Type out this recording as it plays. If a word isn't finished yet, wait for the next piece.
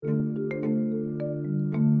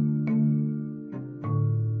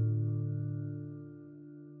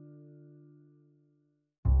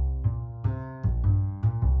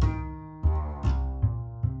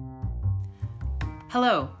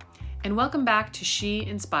Hello, and welcome back to She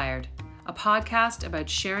Inspired, a podcast about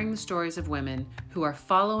sharing the stories of women who are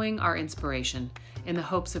following our inspiration in the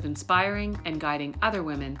hopes of inspiring and guiding other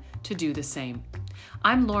women to do the same.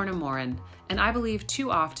 I'm Lorna Morin, and I believe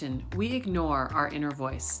too often we ignore our inner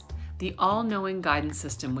voice, the all-knowing guidance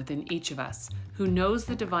system within each of us who knows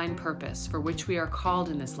the divine purpose for which we are called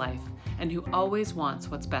in this life and who always wants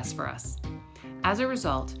what's best for us. As a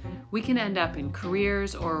result, we can end up in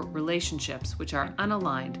careers or relationships which are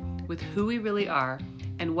unaligned with who we really are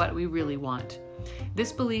and what we really want.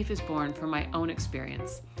 This belief is born from my own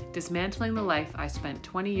experience, dismantling the life I spent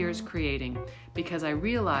 20 years creating because I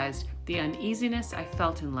realized the uneasiness I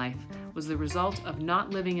felt in life was the result of not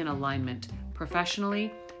living in alignment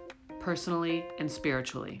professionally, personally, and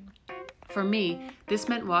spiritually. For me, this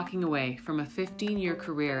meant walking away from a 15-year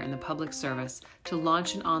career in the public service to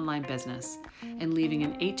launch an online business and leaving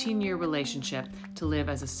an 18-year relationship to live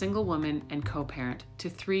as a single woman and co-parent to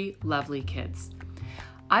 3 lovely kids.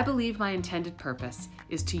 I believe my intended purpose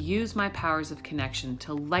is to use my powers of connection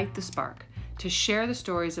to light the spark, to share the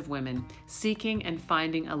stories of women seeking and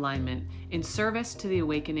finding alignment in service to the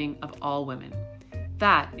awakening of all women.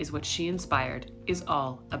 That is what She Inspired is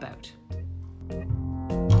all about.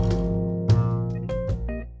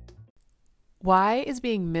 Why is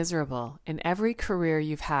being miserable in every career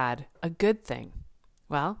you've had a good thing?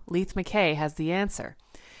 Well, Leith McKay has the answer.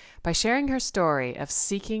 By sharing her story of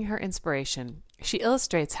seeking her inspiration, she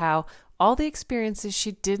illustrates how all the experiences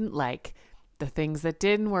she didn't like, the things that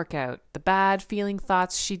didn't work out, the bad feeling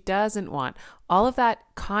thoughts she doesn't want, all of that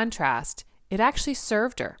contrast, it actually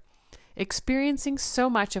served her. Experiencing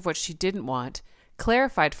so much of what she didn't want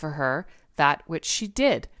clarified for her that which she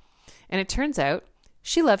did. And it turns out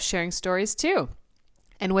she loves sharing stories too.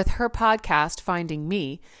 And with her podcast, Finding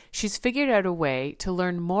Me, she's figured out a way to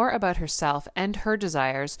learn more about herself and her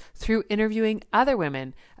desires through interviewing other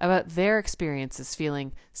women about their experiences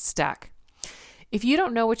feeling stuck. If you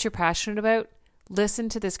don't know what you're passionate about, listen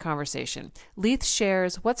to this conversation. Leith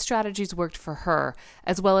shares what strategies worked for her,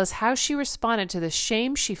 as well as how she responded to the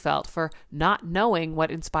shame she felt for not knowing what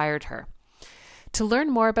inspired her. To learn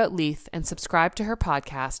more about Leith and subscribe to her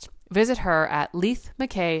podcast, visit her at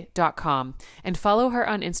leithmckay.com and follow her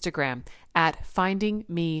on Instagram at Finding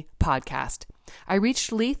Me Podcast. I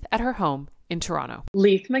reached Leith at her home in Toronto.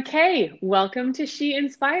 Leith McKay, welcome to She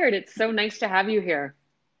Inspired. It's so nice to have you here.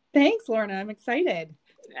 Thanks, Lorna. I'm excited.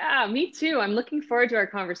 Yeah, me too. I'm looking forward to our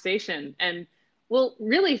conversation. And well,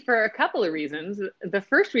 really for a couple of reasons. The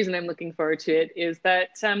first reason I'm looking forward to it is that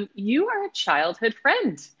you are a childhood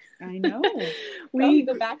friend. I know. We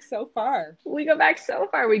go back so far. We go back so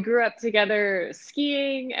far. We grew up together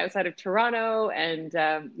skiing outside of Toronto, and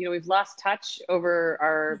we've lost touch over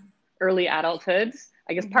our early adulthood.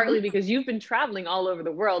 I guess partly because you've been traveling all over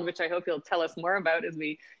the world, which I hope you'll tell us more about as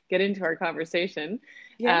we get into our conversation.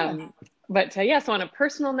 Yeah. So on a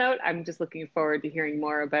personal note, I'm just looking forward to hearing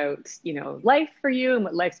more about, life for you and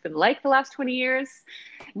what life's been like the last 20 years.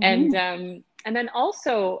 And then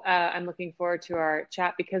also, I'm looking forward to our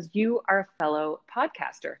chat because you are a fellow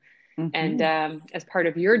podcaster. And as part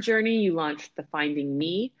of your journey, you launched the Finding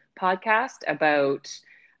Me podcast about,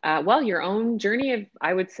 your own journey of,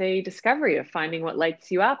 I would say, discovery of finding what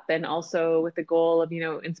lights you up, and also with the goal of,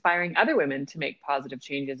 inspiring other women to make positive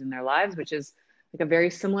changes in their lives, which is like a very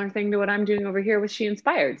similar thing to what I'm doing over here with She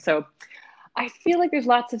Inspired. So I feel like there's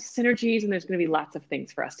lots of synergies and there's going to be lots of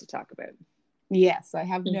things for us to talk about. Yes, I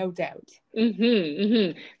have no doubt.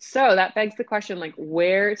 So that begs the question, like,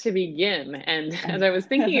 where to begin? And as I was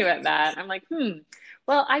thinking about that, I'm like,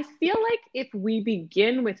 well, I feel like if we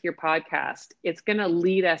begin with your podcast, it's going to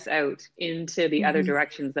lead us out into the other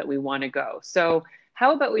directions that we want to go. So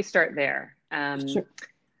how about we start there? Sure.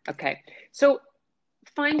 Okay. So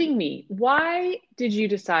Finding Me, why did you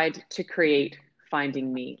decide to create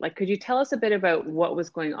Finding Me? Like, could you tell us a bit about what was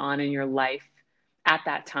going on in your life at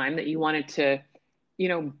that time that you wanted to,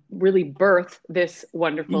 really birth this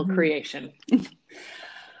wonderful creation?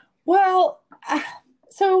 Well,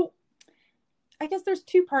 so I guess there's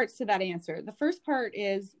 2 parts to that answer. The first part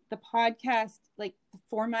is the podcast, like the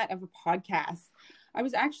format of a podcast. I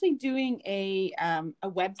was actually doing a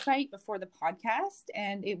website before the podcast,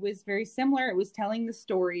 and it was very similar. It was telling the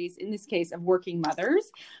stories, in this case, of working mothers,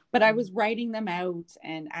 but I was writing them out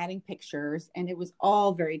and adding pictures, and it was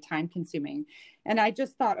all very time consuming. And I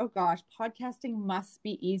just thought, oh gosh, podcasting must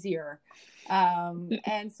be easier.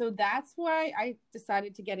 And so that's why I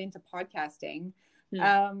decided to get into podcasting.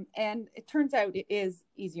 And it turns out it is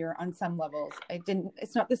easier on some levels.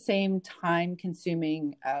 It's not the same time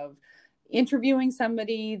consuming of interviewing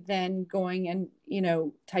somebody, then going and,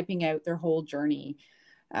 typing out their whole journey.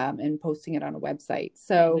 and posting it on a website.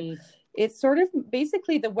 So it's sort of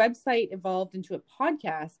basically the website evolved into a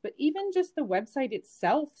podcast, but even just the website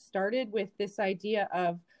itself started with this idea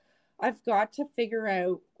of I've got to figure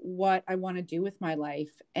out what I want to do with my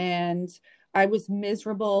life. And I was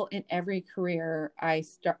miserable in every career I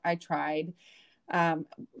tried.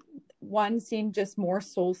 One seemed just more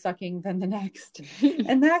soul sucking than the next.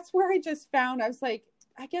 And that's where I just found, I was like,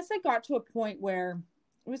 I guess I got to a point where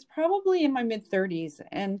it was probably in my mid 30s.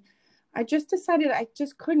 And I just decided I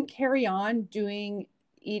just couldn't carry on doing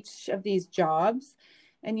each of these jobs.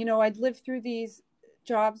 And, you know, I'd lived through these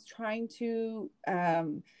jobs trying to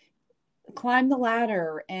climb the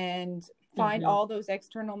ladder and find all those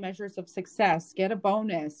external measures of success, get a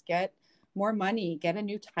bonus, get more money, get a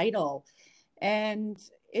new title. And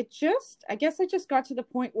it just, I guess I just got to the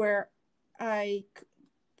point where I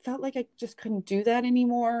felt like I just couldn't do that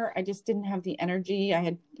anymore. I just didn't have the energy. I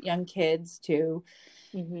had young kids too.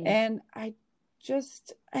 And I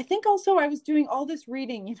think also I was doing all this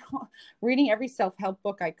reading, you know, reading every self-help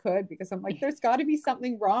book I could, because I'm like, there's got to be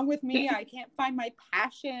something wrong with me. I can't find my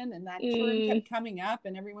passion. And that term kept coming up,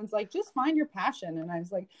 and everyone's like, just find your passion. And I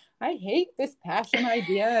was like, I hate this passion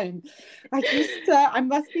idea. And I just, I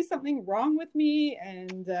must be something wrong with me.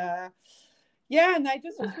 And and I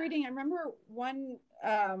just was reading. I remember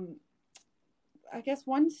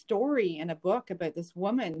one story in a book about this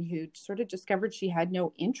woman who sort of discovered she had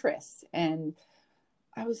no interests. And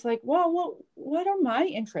I was like, well, what are my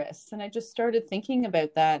interests? And I just started thinking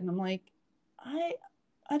about that. And I'm like,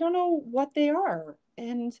 I don't know what they are.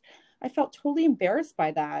 And I felt totally embarrassed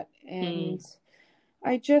by that. And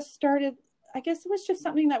I just started, I guess it was just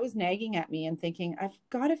something that was nagging at me and thinking, I've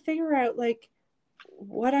got to figure out like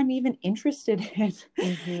what I'm even interested in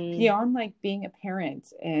beyond like being a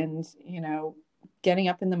parent and, you know, getting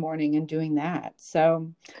up in the morning and doing that.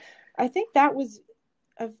 So I think that was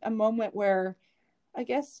a moment where I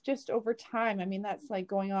guess just over time, I mean, that's like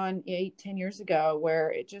going on 8-10 years ago, where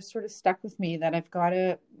it just sort of stuck with me that I've got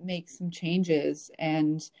to make some changes.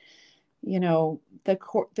 And, you know,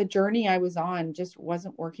 the journey I was on just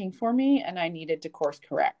wasn't working for me, and I needed to course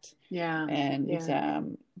correct.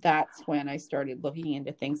 That's when I started looking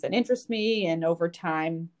into things that interest me. And over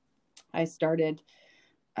time, I started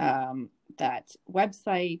that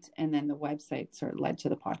website, and then the website sort of led to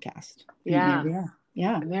the podcast. Yeah. And there we are.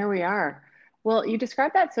 Yeah. And there we are. Well, you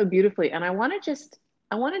described that so beautifully. And I want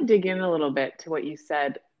to dig in a little bit to what you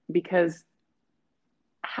said, because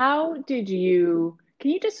can you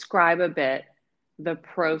describe a bit the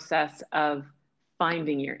process of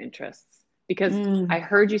finding your interests? Because I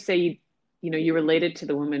heard you say, you related to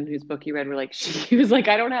the woman whose book you read, were like, she was like,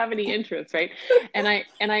 I don't have any interests, right? And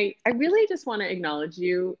I really just want to acknowledge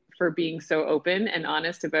you for being so open and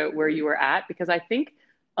honest about where you were at, because I think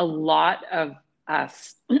a lot of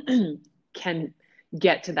us can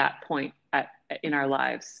get to that point in our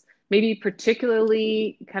lives. Maybe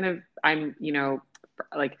particularly kind of, I'm,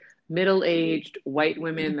 like middle-aged white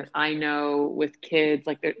women that I know with kids,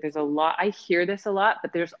 like there's a lot, I hear this a lot,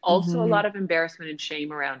 but there's also a lot of embarrassment and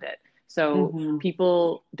shame around it. So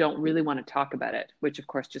people don't really want to talk about it, which of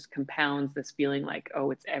course just compounds this feeling like,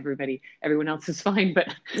 oh, it's everyone else is fine,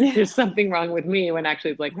 but there's something wrong with me, when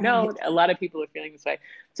actually it's like, no, a lot of people are feeling this way.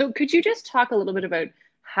 So could you just talk a little bit about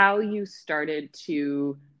how you started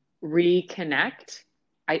to reconnect?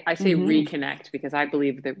 I say reconnect because I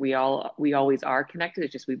believe that we always are connected.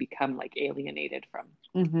 It's just we become like alienated from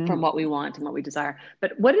what we want and what we desire.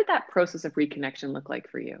 But what did that process of reconnection look like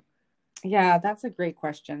for you? Yeah, that's a great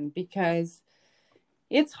question, because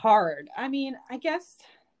it's hard. I mean, I guess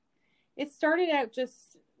it started out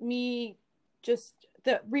just the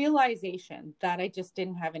realization that I just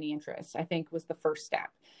didn't have any interest, I think, was the first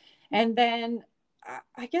step. And then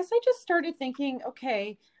I guess I just started thinking,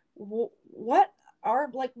 okay, what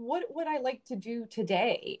would I like to do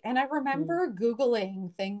today? And I remember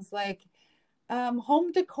Googling things like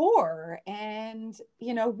home decor and,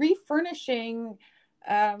 refurnishing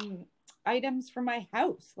items for my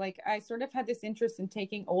house. Like I sort of had this interest in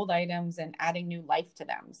taking old items and adding new life to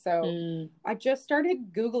them. So I just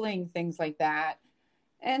started Googling things like that.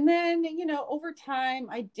 And then, over time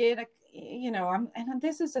I did, and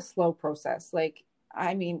this is a slow process. Like,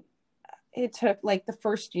 I mean, it took like the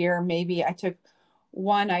first year, maybe I took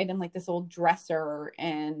one item, like this old dresser,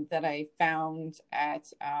 and that I found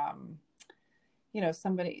at,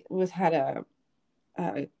 somebody had a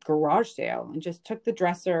garage sale, and just took the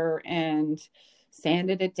dresser and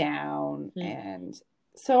sanded it down. And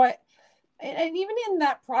so and even in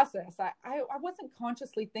that process, I wasn't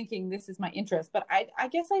consciously thinking this is my interest, but I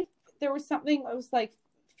guess there was something that was like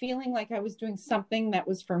feeling like I was doing something that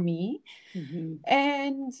was for me. Mm-hmm.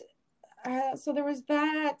 And so there was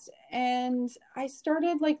that. And I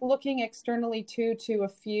started like looking externally too, to a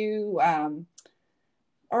few,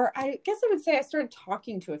 or I guess I would say I started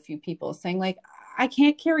talking to a few people saying like, I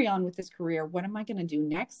can't carry on with this career. What am I going to do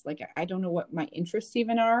next? Like, I don't know what my interests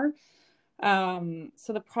even are.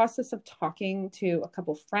 So the process of talking to a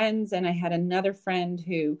couple friends, and I had another friend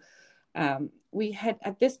who, we had,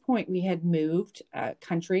 at this point, we had moved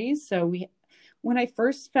countries. So when I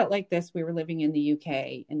first felt like this, we were living in the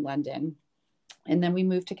UK in London, and then we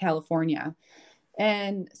moved to California.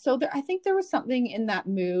 And so I think there was something in that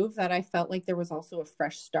move that I felt like there was also a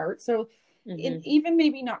fresh start. So even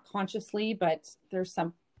maybe not consciously, but there's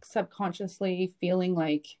some subconsciously feeling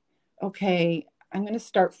like, okay, I'm going to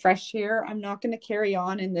start fresh here. I'm not going to carry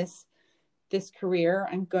on in this career.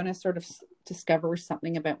 I'm going to sort of discover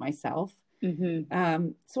something about myself.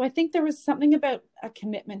 So I think there was something about a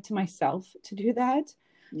commitment to myself to do that.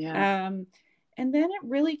 Yeah. And then it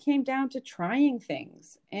really came down to trying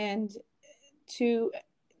things and to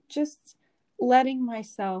just letting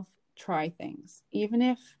myself try things, even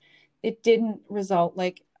if it didn't result.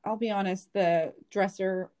 Like, I'll be honest, the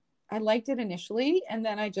dresser, I liked it initially, and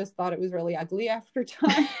then I just thought it was really ugly after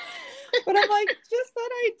time. But I'm like, just that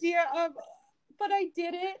idea of, but I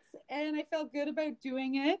did it, and I felt good about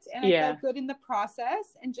doing it, and I felt good in the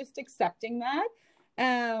process, and just accepting that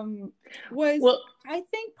was, I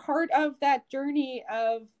think, part of that journey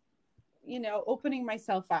of, opening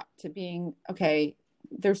myself up to being, okay,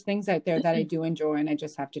 there's things out there that I do enjoy, and I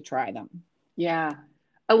just have to try them. Yeah.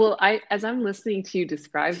 Oh, well, as I'm listening to you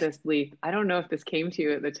describe this, Leith, I don't know if this came to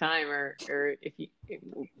you at the time or if you,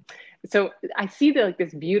 so I see like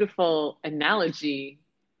this beautiful analogy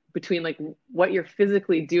between like what you're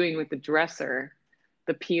physically doing with the dresser,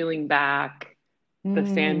 the peeling back, the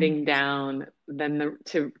sanding down, then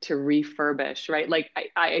to refurbish, right? Like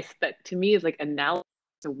I that to me is like analogous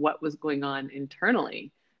to what was going on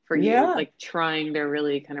internally for you, like trying to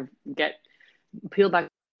really kind of peel back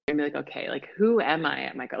and be like, okay, like who am I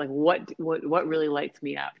at my like what really lights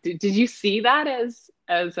me up? Did you see that as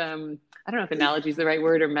I don't know if analogy is the right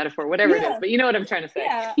word or metaphor, whatever it is, but you know what I'm trying to say.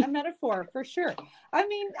 Yeah, a metaphor for sure. I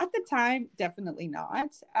mean, at the time, definitely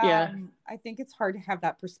not. I think it's hard to have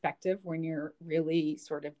that perspective when you're really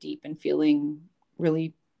sort of deep and feeling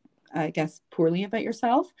really, I guess, poorly about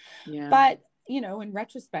yourself. But, in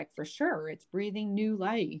retrospect, for sure, it's breathing new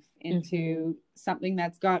life into something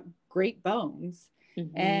that's got great bones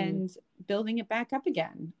and building it back up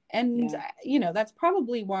again. And, that's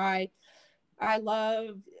probably why I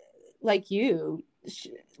love, like you,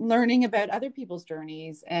 learning about other people's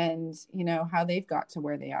journeys and, how they've got to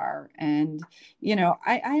where they are. And,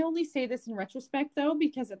 I only say this in retrospect, though,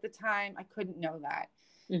 because at the time I couldn't know that.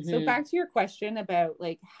 So back to your question about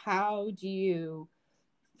like, how do you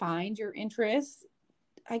find your interests?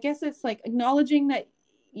 I guess it's like acknowledging that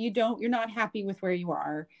you're not happy with where you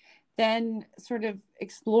are, then sort of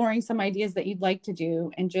exploring some ideas that you'd like to do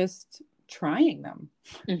and just trying them.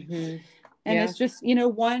 And it's just,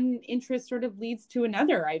 one interest sort of leads to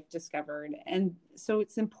another, I've discovered. And so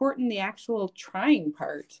it's important. The actual trying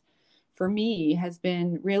part for me has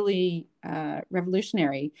been really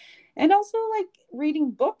revolutionary. And also like reading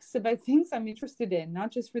books about things I'm interested in,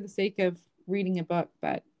 not just for the sake of reading a book,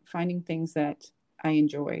 but finding things that I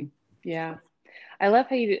enjoy. Yeah. I love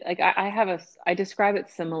how you like, I describe it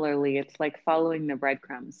similarly. It's like following the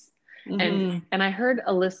breadcrumbs. And I heard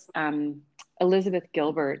Elizabeth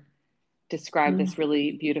Gilbert described this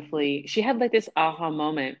really beautifully. She had like this aha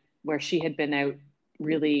moment where she had been out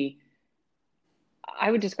really,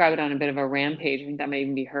 I would describe it on a bit of a rampage. I think that may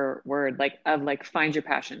even be her word, like of like, find your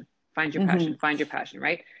passion, find your passion,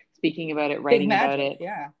 right? Speaking about it, writing about it.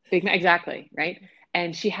 Yeah. Exactly. Right.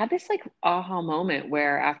 And she had this like aha moment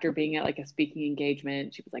where after being at like a speaking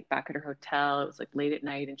engagement, she was like back at her hotel. It was like late at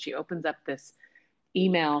night. And she opens up this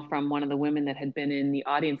email from one of the women that had been in the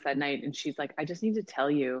audience that night. And she's like, I just need to tell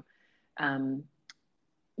you, it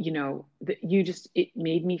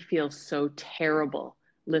made me feel so terrible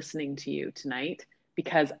listening to you tonight,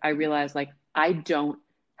 because I realized like, I don't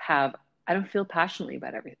feel passionately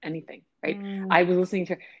about anything. Right. I was listening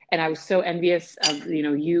to her and I was so envious of,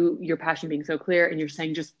 your passion being so clear, and you're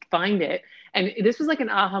saying, just find it. And this was like an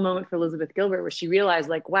aha moment for Elizabeth Gilbert, where she realized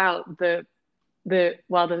like, wow,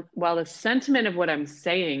 while the sentiment of what I'm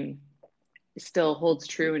saying still holds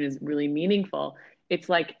true and is really meaningful, it's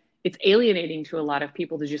like, it's alienating to a lot of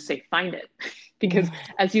people to just say, find it. Because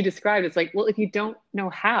as you described, it's like, well, if you don't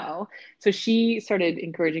know how. So she started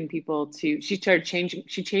encouraging people she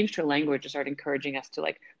changed her language and started encouraging us to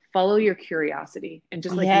like, follow your curiosity. And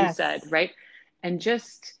just like you said, right. and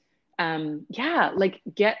just, like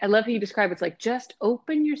I love how you describe it's like, just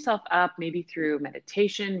open yourself up, maybe through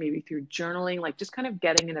meditation, maybe through journaling, like just kind of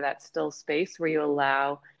getting into that still space where you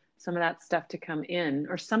allow some of that stuff to come in,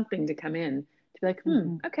 or something to come in, to be like,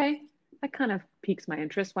 Mm-hmm. okay, that kind of piques my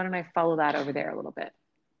interest. Why don't I follow that over there a little bit?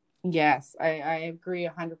 Yes, I agree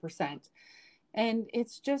 100%. And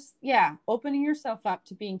it's just, yeah, opening yourself up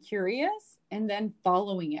to being curious and then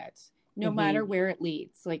following it, no matter where it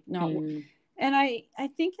leads. Like, not, and I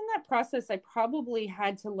think in that process, I probably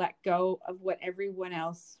had to let go of what everyone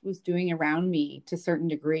else was doing around me to a certain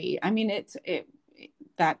degree. I mean,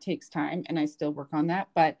 that takes time, and I still work on that.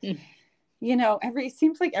 But, you know, it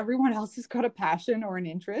seems like everyone else has got a passion or an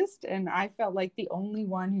interest, and I felt like the only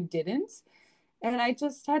one who didn't. And I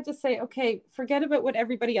just had to say, okay, forget about what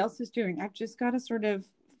everybody else is doing. I've just got to sort of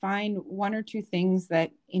find one or two things that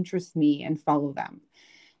interest me and follow them.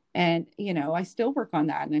 And, you know, I still work on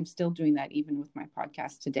that, and I'm still doing that even with my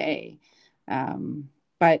podcast today.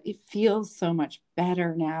 But it feels so much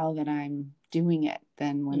better now that I'm doing it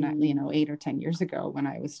than when I, 8 or 10 years ago when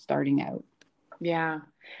I was starting out. Yeah.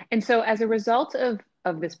 And so as a result of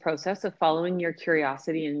this process of following your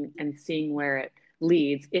curiosity and seeing where it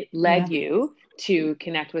leads, it led you to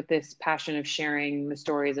connect with this passion of sharing the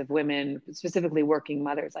stories of women, specifically working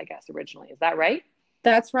mothers, I guess, originally. Is that right?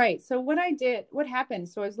 That's right. So what happened,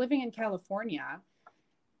 so I was living in California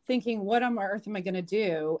thinking, what on earth am I going to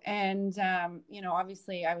do? And, you know,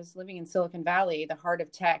 obviously I was living in Silicon Valley, the heart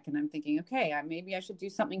of tech. And I'm thinking, okay, maybe I should do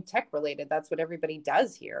something tech related. That's what everybody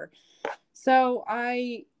does here. So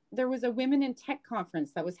there was a women in tech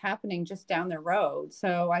conference that was happening just down the road.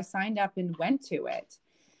 So I signed up and went to it.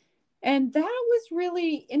 And that was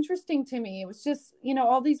really interesting to me. It was just, you know,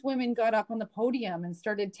 all these women got up on the podium and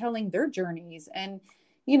started telling their journeys. And,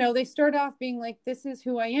 you know, they start off being like, this is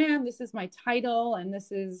who I am, this is my title, and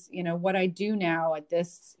this is, you know, what I do now at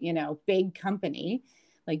this, you know, big company,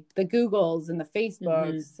 like the Googles and the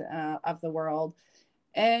Facebooks of the world.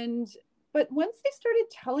 But once they started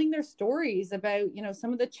telling their stories about, you know,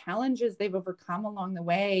 some of the challenges they've overcome along the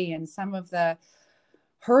way and some of the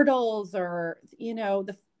hurdles or, you know,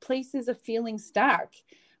 the places of feeling stuck,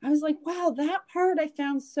 I was like, wow, that part I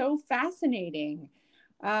found so fascinating.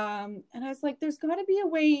 And I was like, there's got to be a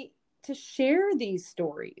way to share these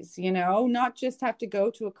stories, you know, not just have to go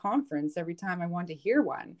to a conference every time I want to hear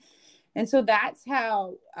one. And so that's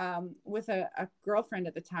how, with a girlfriend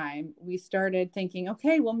at the time, we started thinking,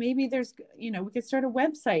 okay, well, maybe there's, you know, we could start a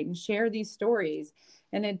website and share these stories.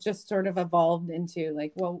 And it just sort of evolved into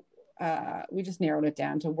like, well, we just narrowed it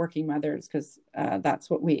down to working mothers because that's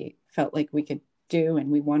what we felt like we could do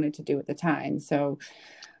and we wanted to do at the time. So,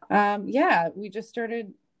 we just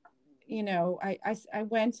started, you know, I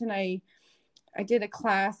went and I did a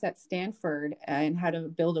class at Stanford and how to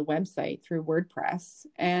build a website through WordPress.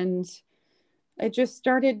 And I just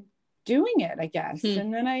started doing it, I guess.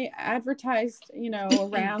 And then I advertised, you know,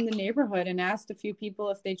 around the neighborhood and asked a few people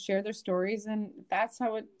if they'd share their stories. And that's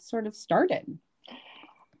how it sort of started.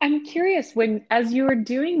 I'm curious, as you were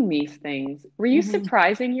doing these things, were you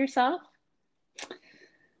surprising yourself?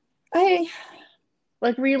 Were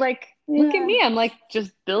you like, look at me, I'm like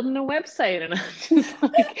just building a website and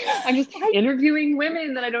I'm just interviewing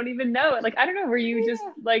women that I don't even know. Like, I don't know, were you just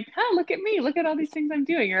like, look at me, look at all these things I'm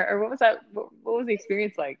doing? Or what was that? What was the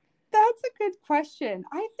experience like? That's a good question.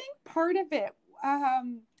 I think part of it,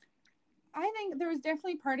 I think there was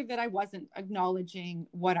definitely part of it I wasn't acknowledging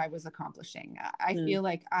what I was accomplishing. I feel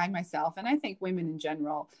like I myself, and I think women in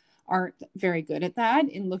general, aren't very good at that,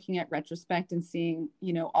 in looking at retrospect and seeing,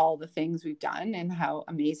 you know, all the things we've done and how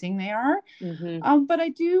amazing they are. But I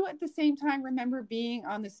do at the same time remember being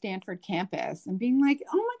on the Stanford campus and being like,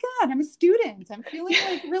 oh my God, I'm a student. I'm feeling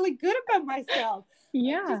like really good about myself.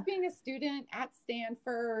 Like, just being a student at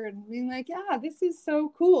Stanford and being like, yeah, this is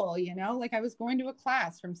so cool. You know, like I was going to a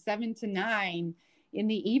class from 7 to 9 in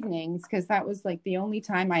the evenings because that was like the only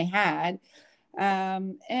time I had.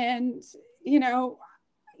 And, you know,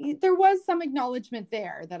 there was some acknowledgement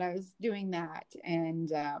there that I was doing that. And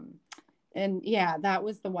yeah, that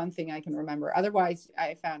was the one thing I can remember. Otherwise,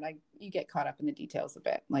 I found you get caught up in the details a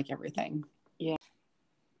bit, like everything. Yeah.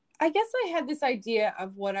 I guess I had this idea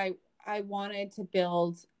of what I wanted to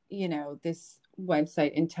build, you know, this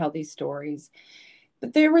website and tell these stories.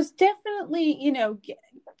 But there was definitely, you know,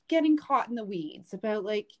 getting caught in the weeds about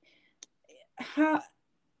like how,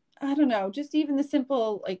 I don't know, just even the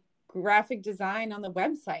simple like graphic design on the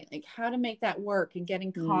website, like how to make that work, and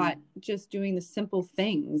getting caught just doing the simple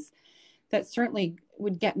things that certainly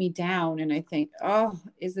would get me down. And I think, oh,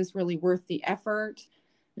 is this really worth the effort?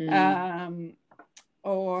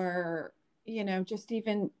 Or, you know, just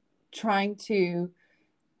even trying to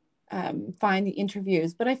find the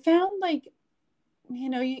interviews. But I found like,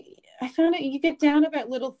 I found it, you get down about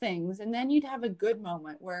little things, and then you'd have a good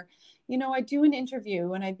moment where, I do an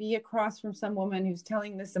interview and I'd be across from some woman who's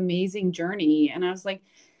telling this amazing journey. And I was like,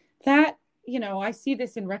 that, I see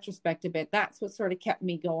this in retrospect a bit. That's what sort of kept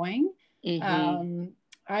me going.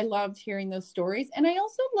 I loved hearing those stories. And I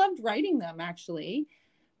also loved writing them, actually.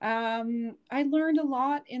 I learned a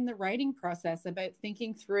lot in the writing process about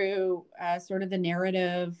thinking through sort of the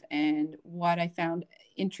narrative and what I found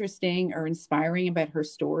interesting or inspiring about her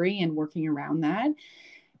story and working around that.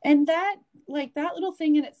 And that little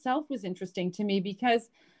thing in itself was interesting to me because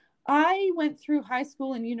I went through high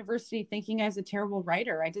school and university thinking I was a terrible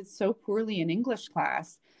writer. I did so poorly in English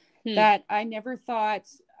class that I never thought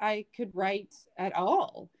I could write at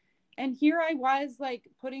all. And here I was like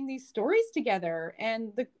putting these stories together,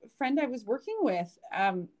 and the friend I was working with,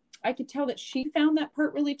 I could tell that she found that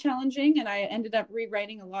part really challenging, and I ended up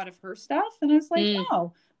rewriting a lot of her stuff. And I was like,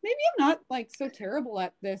 oh, maybe I'm not like so terrible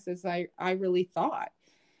at this as I really thought.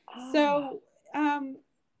 So,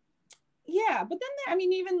 yeah, but then,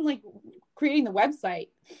 even like creating the website,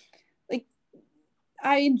 like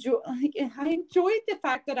I enjoyed the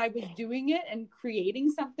fact that I was doing it and creating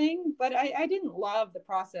something, but I didn't love the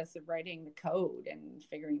process of writing the code and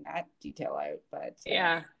figuring that detail out. But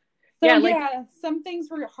some things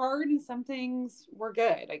were hard and some things were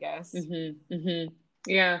good, I guess.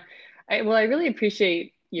 Yeah. I really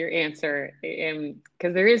appreciate your answer,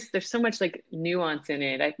 because there's so much like nuance in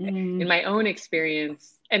it. In my own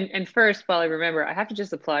experience, and first, while I remember, I have to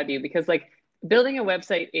just applaud you, because like building a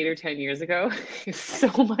website 8 or 10 years ago is so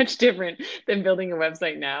much different than building a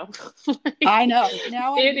website now. I know.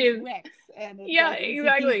 Now it is Wix, and it's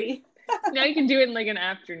exactly. Now you can do it in like an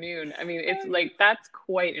afternoon. I mean, it's like, that's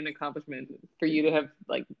quite an accomplishment for you to have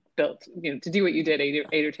like built, to do what you did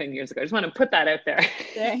 8 or 10 years ago. I just want to put that out there.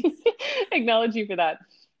 Thanks. Acknowledge you for that.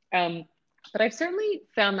 But I've certainly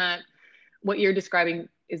found that what you're describing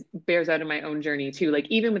bears out in my own journey too. Like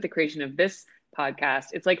even with the creation of this podcast,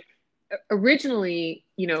 it's like originally,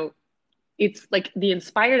 it's like the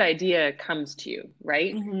inspired idea comes to you,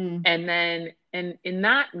 right? And then, and in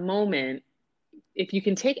that moment, if you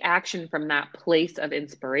can take action from that place of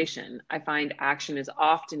inspiration, I find action is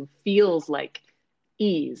often feels like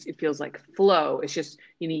ease. It feels like flow. It's just,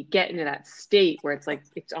 you get into that state where it's like,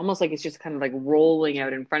 it's almost like it's just kind of like rolling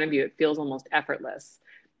out in front of you. It feels almost effortless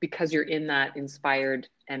because you're in that inspired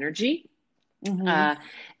energy. And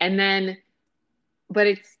then, but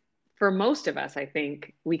it's, for most of us, I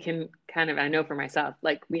think we can kind of, I know for myself,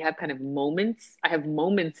 like we have kind of moments. I have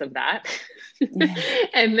moments of that.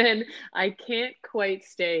 And then I can't quite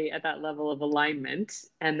stay at that level of alignment.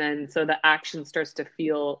 And then, so the action starts to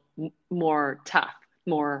feel more tough,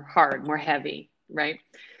 more hard, more heavy. Right.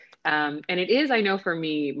 And it is, I know for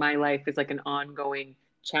me, my life is like an ongoing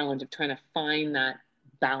challenge of trying to find that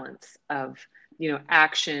balance of,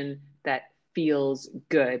 action that feels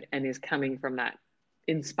good and is coming from that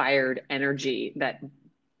inspired energy that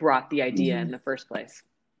brought the idea in the first place.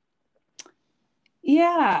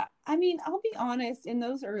 Yeah. I'll be honest, in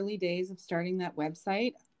those early days of starting that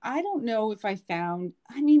website, I don't know if I found,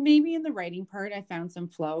 maybe in the writing part, I found some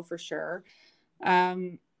flow for sure.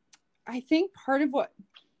 I think part of what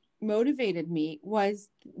motivated me was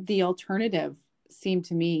the alternative seemed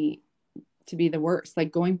to me to be the worst,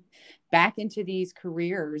 like going back into these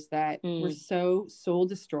careers that were so soul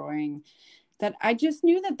destroying, that I just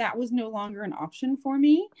knew that was no longer an option for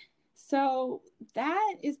me. So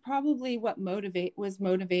that is probably what was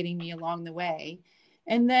motivating me along the way.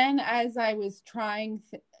 And then as I was trying,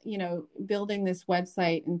 building this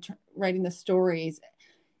website and writing the stories,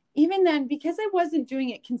 even then, because I wasn't doing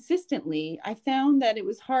it consistently, I found that it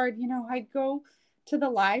was hard. I'd go to the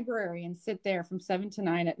library and sit there from 7 to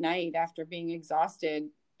 9 at night after being exhausted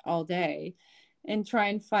all day and try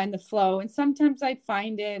and find the flow. And sometimes I'd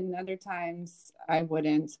find it and other times I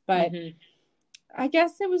wouldn't. But I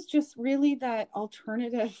guess it was just really that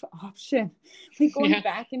alternative option, like going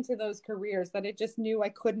back into those careers that I just knew I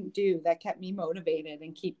couldn't do, that kept me motivated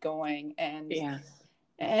and keep going.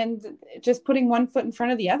 And just putting one foot in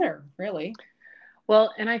front of the other, really.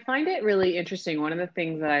 Well, and I find it really interesting. One of the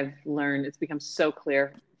things that I've learned, it's become so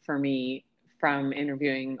clear for me from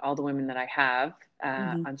interviewing all the women that I have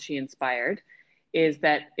on She Inspired, is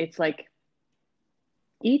that it's like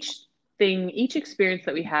each experience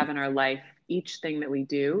that we have in our life, each thing that we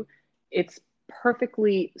do, it's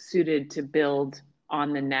perfectly suited to build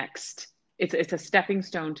on the next. It's a stepping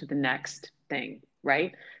stone to the next thing,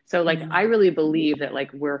 right? So like, I really believe that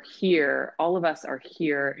like we're here, all of us are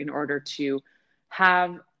here in order to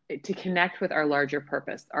have to connect with our larger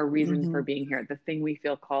purpose, our reason for Mm-hmm. being here, the thing we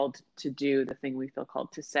feel called to do, the thing we feel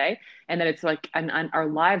called to say. And that it's like, our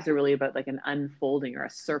lives are really about like an unfolding or a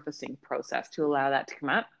surfacing process to allow that to come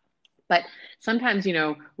up. But sometimes,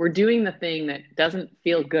 we're doing the thing that doesn't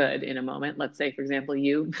feel good in a moment. Let's say, for example,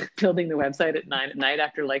 you building the website at 9 p.m.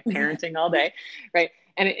 after like parenting all day, right?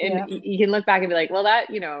 And Yeah. you can look back and be like, well, that,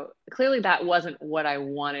 clearly that wasn't what I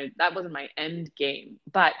wanted. That wasn't my end game.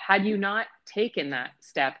 But had you not taken that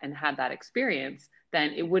step and had that experience,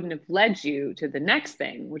 then it wouldn't have led you to the next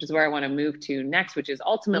thing, which is where I want to move to next, which is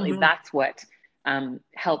ultimately Mm-hmm. that's what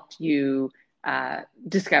helped you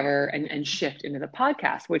discover and shift into the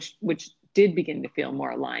podcast, which did begin to feel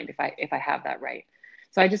more aligned, if I have that right.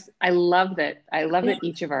 So I love that. I love Yeah.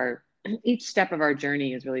 that each step of our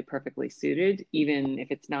journey is really perfectly suited, even if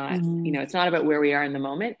it's not, Mm-hmm. it's not about where we are in the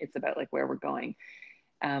moment. It's about like where we're going.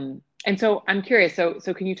 And so I'm curious. So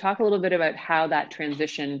can you talk a little bit about how that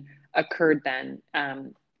transition occurred then,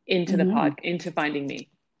 Mm-hmm. into Finding Me?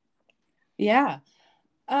 Yeah.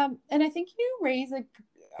 And I think you raise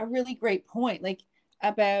a really great point, like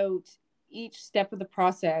about each step of the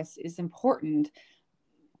process is important.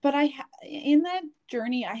 But in that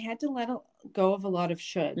journey, I had to go of a lot of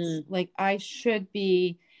shoulds. Mm, Like I should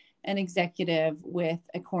be an executive with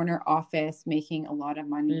a corner office making a lot of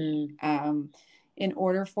money. mm, In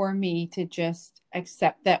order for me to just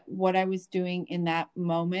accept that what I was doing in that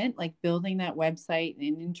moment, like building that website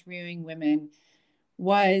and interviewing women,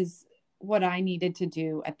 was what I needed to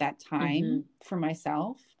do at that mm-hmm. time for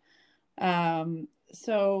myself.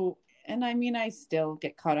 So, and I mean, I still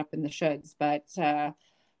get caught up in the shoulds, but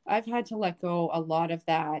I've had to let go a lot of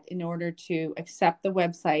that in order to accept the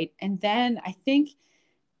website. And then I think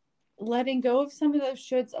letting go of some of those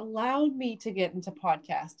shoulds allowed me to get into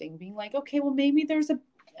podcasting, being like, okay, well, maybe there's a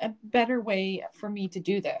better way for me to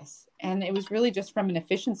do this. And it was really just from an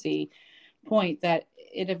efficiency point that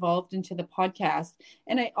it evolved into the podcast.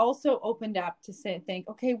 And I also opened up to think,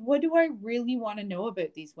 okay, what do I really want to know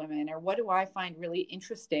about these women, or what do I find really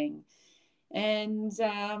interesting? And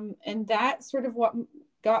that's sort of what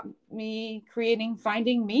got me creating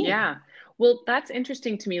Finding Me. Yeah. Well, that's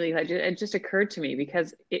interesting to me, Leela. It just occurred to me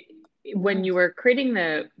because when Mhm. you were creating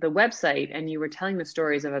the website and you were telling the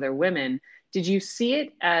stories of other women, did you see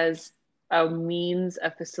it as a means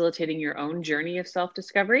of facilitating your own journey of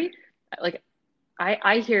self-discovery? Like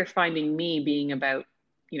I hear Finding Me being about,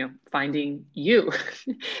 finding you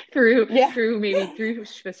Yeah. through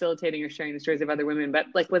facilitating or sharing the stories of other women. But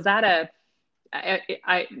like, was that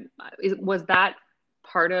was that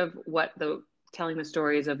part of what the telling the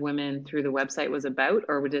stories of women through the website was about,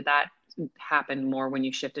 or did that happen more when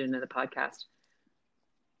you shifted into the podcast?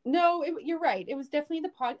 No, you're right. It was definitely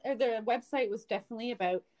the website was definitely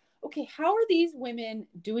about, okay, how are these women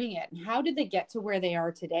doing it, and how did they get to where they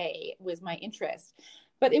are today? Was my interest,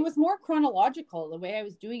 but it was more chronological the way I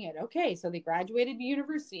was doing it. Okay, so they graduated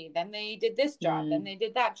university, then they did this job, then Mm, they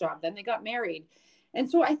did that job, then they got married, and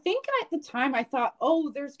so I think at the time I thought,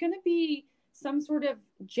 oh, there's going to be some sort of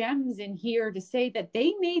gems in here to say that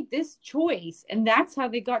they made this choice and that's how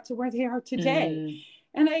they got to where they are today. mm,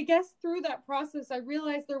 And I guess through that process, I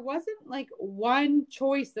realized there wasn't like one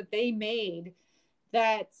choice that they made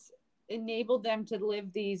that enabled them to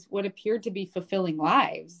live these what appeared to be fulfilling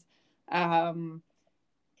lives. Um,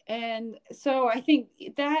 and so I think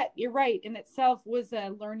that you're right in itself was a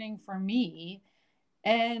learning for me.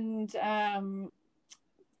 And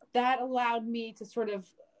that allowed me to sort of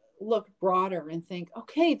look broader and think,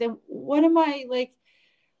 okay, then what am I like?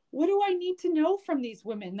 What do I need to know from these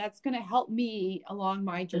women that's going to help me along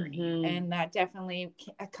my journey? mm-hmm. And that definitely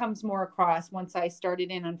comes more across once I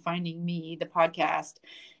started in on Finding Me, the podcast.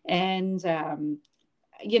 And,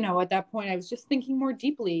 at that point, I was just thinking more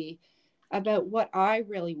deeply about what I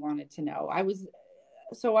really wanted to know. By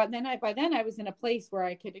then I was in a place where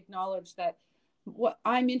I could acknowledge that what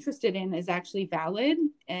I'm interested in is actually valid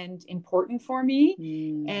and important for me.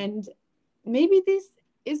 Mm, And maybe this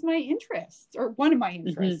is my interest, or one of my mm-hmm.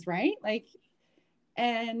 interests, right? Like,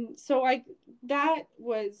 and so that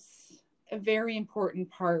was a very important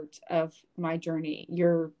part of my journey.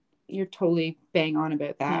 You're totally bang on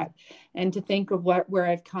about Mm. that. And to think of where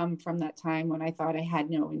I've come from that time when I thought I had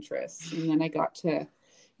no interests. And then I got to,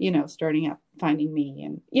 starting up Finding Me,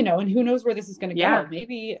 and who knows where this is going to go. Yeah.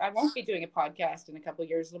 Maybe I won't be doing a podcast in a couple of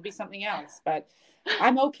years. It'll be something else, but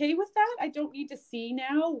I'm okay with that. I don't need to see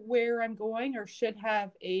now where I'm going or should have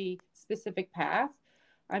a specific path.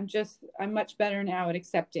 I'm much better now at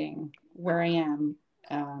accepting where I am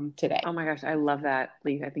today. Oh my gosh, I love that,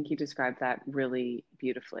 Lee. I think you described that really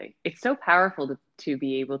beautifully. It's so powerful to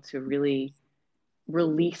be able to really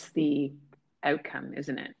release the outcome,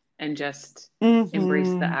 isn't it? and just embrace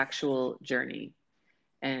the Mm-hmm. actual journey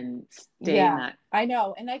and stay in Yeah, that. I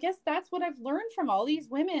know. And I guess that's what I've learned from all these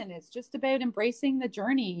women. It's just about embracing the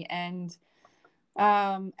journey and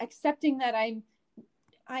accepting that I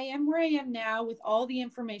am where I am now with all the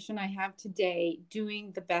information I have today,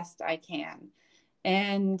 doing the best I can.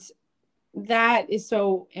 And that is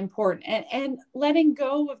so important. And letting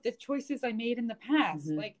go of the choices I made in the past.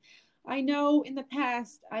 Mm-hmm. Like I know in the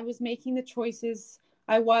past I was making the choices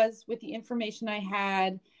I was with the information I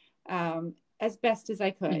had, as best as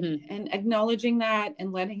I could. Mm-hmm. And acknowledging that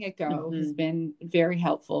and letting it go has Mm-hmm. been very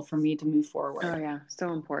helpful for me to move forward. Oh yeah,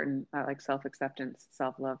 so important. Like self-acceptance,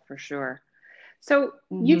 self-love for sure. So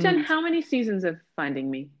you've done Mm-hmm. how many seasons of Finding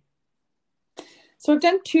Me? So I've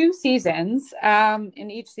done 2 seasons,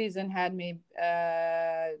 and each season had maybe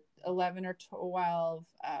 11 or 12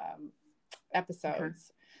 episodes. Okay.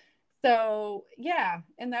 So yeah,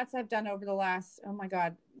 and that's I've done over the last, oh my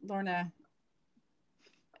God, Lorna.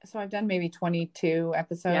 So I've done maybe 22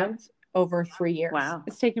 episodes over 3 years. Wow.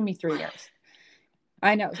 It's taken me 3 years.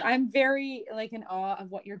 I know. I'm very like in awe of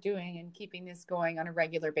what you're doing and keeping this going on a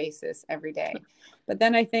regular basis every day. But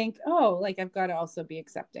then I think, oh, like I've got to also be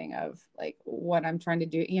accepting of like what I'm trying to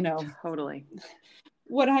do, Totally.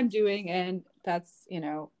 what I'm doing. And that's,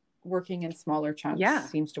 working in smaller chunks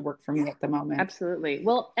seems to work for me at the moment. Absolutely.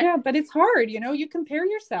 Well, yeah, but it's hard, you compare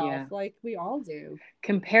yourself like we all do.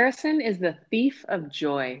 Comparison is the thief of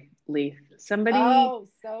joy, Leith. Oh,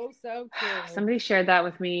 so true. Somebody shared that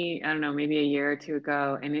with me, I don't know, maybe a year or two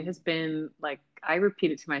ago. And it has been like, I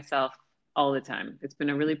repeat it to myself all the time. It's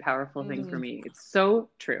been a really powerful thing for me. It's so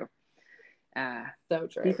true. So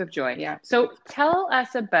true. Thief of joy. Yeah. So tell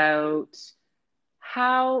us about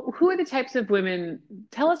who are the types of women,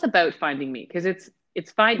 tell us about Finding Me, because it's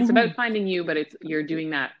fine. It's about finding you, but you're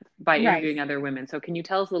doing that by interviewing other women. So can you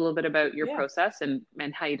tell us a little bit about your process and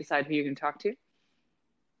how you decide who you're going to talk to?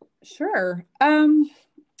 Sure. I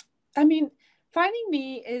mean, Finding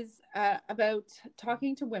Me is about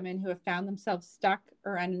talking to women who have found themselves stuck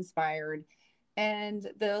or uninspired and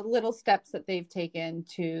the little steps that they've taken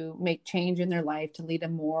to make change in their life to lead a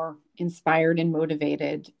more inspired and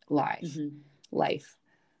motivated life.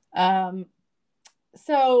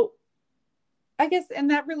 So I guess,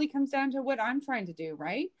 and that really comes down to what I'm trying to do,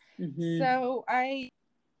 right? So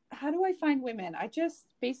how do I find women? I just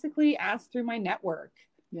basically ask through my network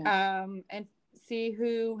and see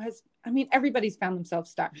who has, everybody's found themselves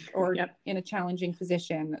stuck or in a challenging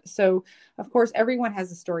position. So of course, everyone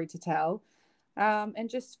has a story to tell. And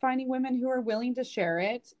just finding women who are willing to share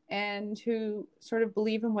it and who sort of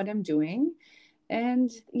believe in what I'm doing.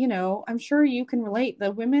 And, I'm sure you can relate.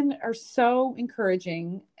 The women are so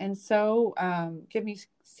encouraging and so give me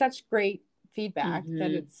such great feedback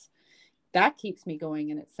that keeps me going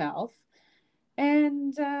in itself.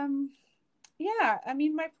 And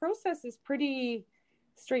my process is pretty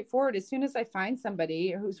straightforward. As soon as I find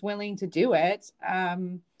somebody who's willing to do it,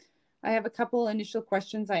 I have a couple initial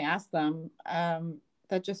questions I ask them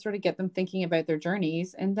that just sort of get them thinking about their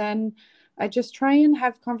journeys. And then I just try and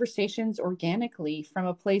have conversations organically from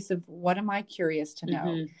a place of what am I curious to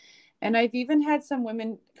know? And I've even had some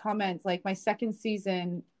women comment, like my second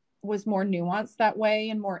season was more nuanced that way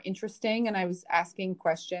and more interesting. And I was asking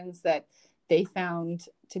questions that they found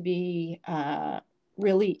to be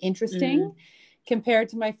really interesting compared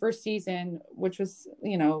to my first season, which was,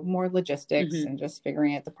 more logistics and just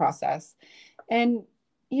figuring out the process. And,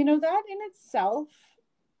 that in itself,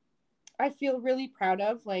 I feel really proud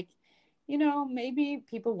of. Like, maybe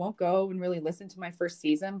people won't go and really listen to my first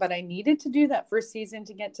season, but I needed to do that first season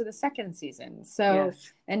to get to the second season. So,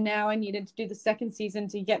 and now I needed to do the second season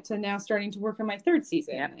to get to now starting to work on my third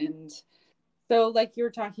season. And so like you're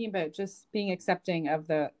talking about just being accepting of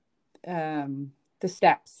the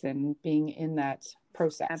steps and being in that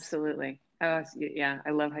process. Absolutely. Oh, yeah.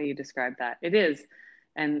 I love how you describe that. It is.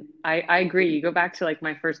 And I agree. You go back to like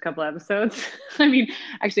my first couple episodes.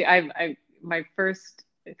 Actually,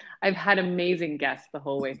 I've had amazing guests the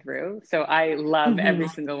whole way through. So I love every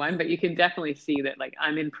single one, but you can definitely see that like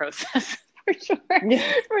I'm in process for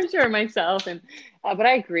sure myself. And, but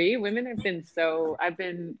I agree. Women I've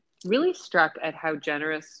been really struck at how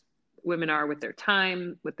generous women are with their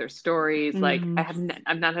time, with their stories. Like I've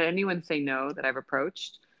not had anyone say no that I've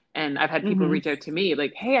approached. And I've had people reach out to me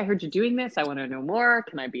like, hey, I heard you're doing this. I want to know more.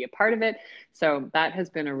 Can I be a part of it? So that has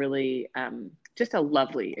been a really, just a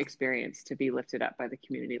lovely experience to be lifted up by the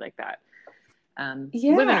community like that.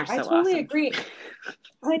 Women are so I totally awesome. agree.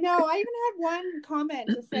 I know. I even had one comment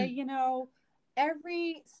to say,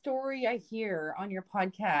 every story I hear on your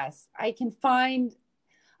podcast,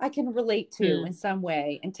 I can relate to in some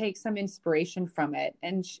way and take some inspiration from it.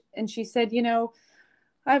 And she said, you know,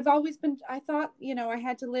 I thought, you know, I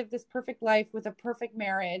had to live this perfect life with a perfect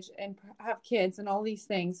marriage and have kids and all these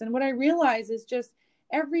things. And what I realize is just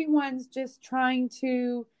everyone's just trying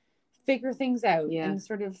to figure things out and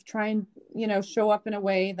sort of try and, you know, show up in a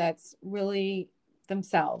way that's really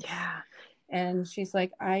themselves. Yeah. And she's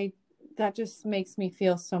like, that just makes me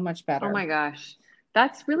feel so much better. Oh my gosh.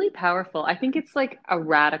 That's really powerful. I think it's like a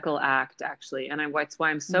radical act, actually. And that's why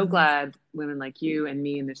I'm so glad women like you and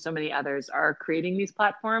me, and there's so many others, are creating these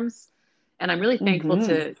platforms. And I'm really thankful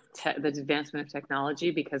to the advancement of technology,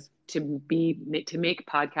 because to make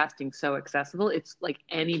podcasting so accessible, it's like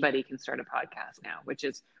anybody can start a podcast now, which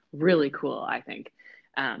is really cool, I think,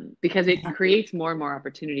 because it creates more and more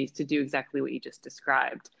opportunities to do exactly what you just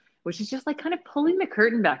described, which is just like kind of pulling the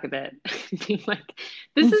curtain back a bit, being like,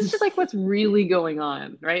 this is just like what's really going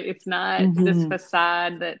on, right? It's not this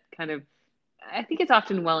facade that kind of, I think it's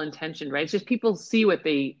often well-intentioned, right? It's just people see what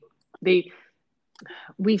we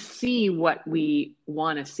see what we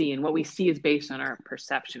want to see, and what we see is based on our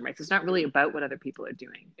perception, right? So it's not really about what other people are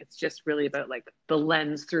doing. It's just really about like the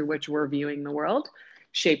lens through which we're viewing the world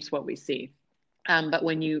shapes what we see. But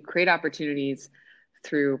when you create opportunities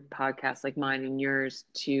through podcasts like mine and yours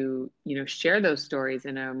to, you know, share those stories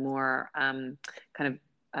in a more kind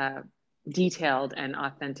of detailed and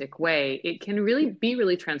authentic way, it can really be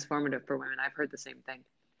really transformative for women. I've heard the same thing.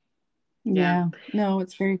 Yeah. No,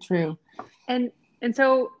 it's very true. And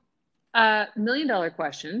so $1 million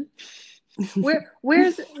question,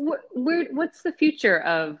 what's the future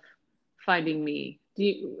of Finding Me,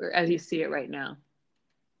 as you see it right now?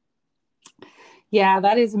 Yeah,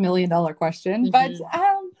 that is $1 million question. But,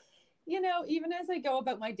 you know, even as I go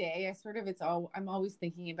about my day, I'm always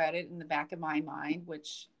thinking about it in the back of my mind,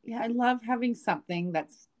 which, I love having something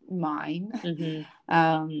that's mine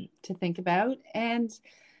to think about. And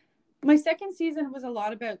my second season was a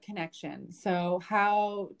lot about connection. So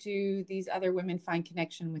how do these other women find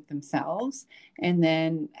connection with themselves? And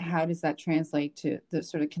then how does that translate to the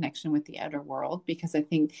sort of connection with the outer world? Because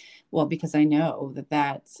because I know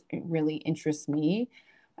that really interests me.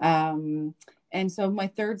 And so my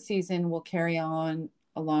third season will carry on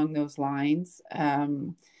along those lines.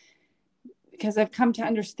 Because I've come to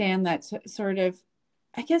understand that sort of,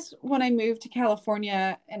 I guess when I moved to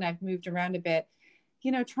California and I've moved around a bit,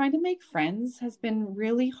 you know, trying to make friends has been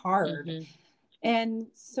really hard. And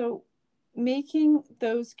so making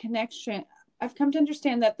those connections, I've come to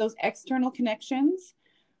understand that those external connections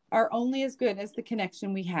are only as good as the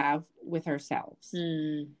connection we have with ourselves.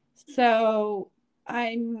 So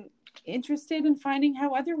I'm interested in finding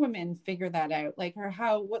how other women figure that out, like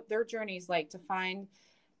what their journey is like to find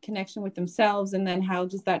connection with themselves, and then how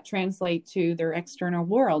does that translate to their external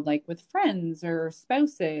world, like with friends or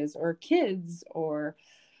spouses or kids or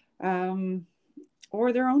their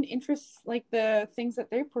own interests, like the things that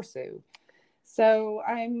they pursue. So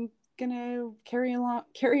I'm gonna carry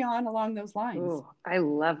on along those lines. Oh, I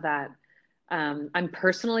love that. I'm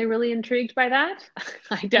personally really intrigued by that.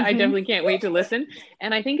 I definitely can't wait to listen.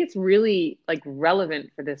 And I think it's really like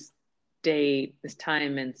relevant for this day, this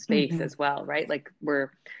time and space as well, right? Like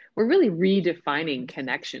we're really redefining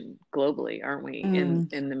connection globally, aren't we? In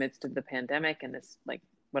the midst of the pandemic, and this, like,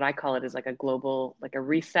 what I call it is like a global, like a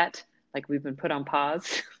reset, like we've been put on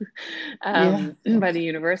pause by the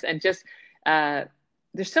universe. And just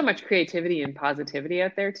there's so much creativity and positivity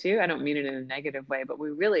out there too. I don't mean it in a negative way, but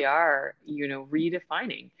we really are, you know,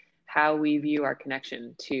 redefining how we view our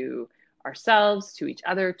connection to ourselves, to each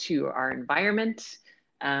other, to our environment.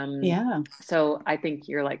 So I think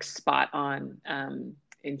you're like spot on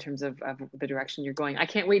in terms of the direction you're going. I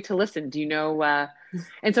can't wait to listen. Do you know?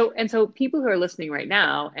 And so people who are listening right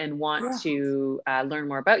now and want to learn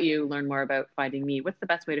more about you, learn more about Finding Me, what's the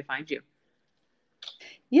best way to find you?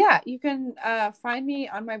 Yeah, you can find me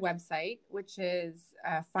on my website, which is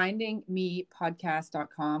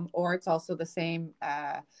findingmepodcast.com, or it's also the same,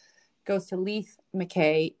 goes to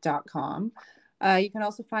leithmckay.com. You can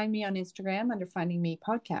also find me on Instagram under Finding Me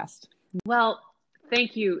Podcast. Well,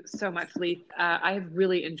 thank you so much, Leith. I have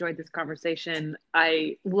really enjoyed this conversation.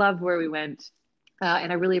 I love where we went, and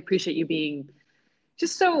I really appreciate you being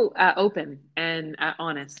just so open and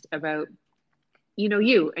honest about, you know,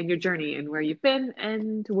 you and your journey and where you've been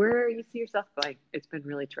and where you see yourself going. It's been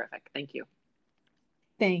really terrific. Thank you.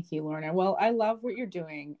 Thank you, Lorna. Well, I love what you're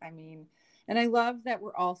doing. I mean, and I love that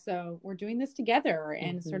we're doing this together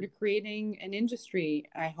and sort of creating an industry,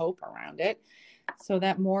 I hope, around it, so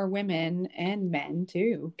that more women and men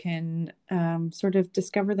too can sort of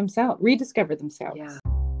rediscover themselves. Yeah.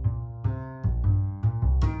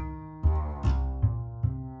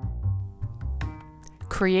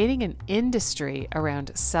 creating an industry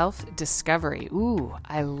around self-discovery. Ooh,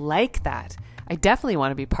 I like that. I definitely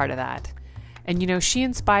want to be part of that. And She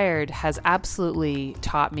Inspired has absolutely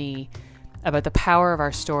taught me about the power of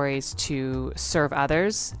our stories to serve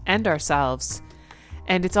others and ourselves.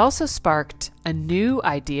 And it's also sparked a new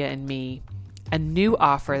idea in me, a new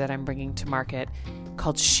offer that I'm bringing to market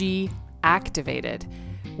called She Activated,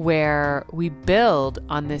 where we build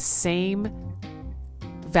on this same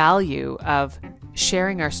value of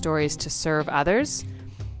sharing our stories to serve others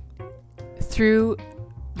through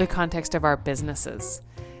the context of our businesses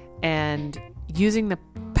and using the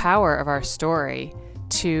power of our story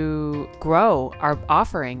to grow our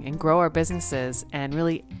offering and grow our businesses and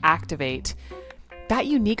really activate that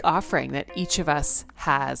unique offering that each of us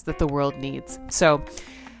has that the world needs. So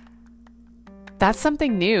that's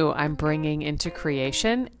something new I'm bringing into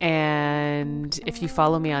creation. And if you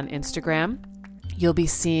follow me on Instagram, you'll be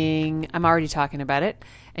seeing, I'm already talking about it,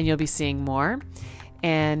 and you'll be seeing more.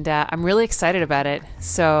 And I'm really excited about it.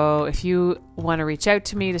 So if you want to reach out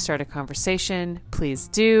to me to start a conversation, please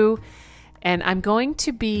do. And I'm going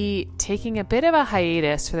to be taking a bit of a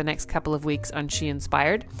hiatus for the next couple of weeks on She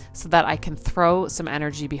Inspired so that I can throw some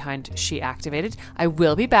energy behind She Activated. I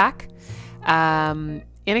will be back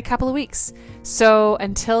in a couple of weeks. So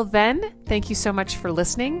until then, thank you so much for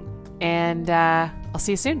listening, and I'll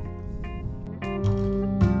see you soon.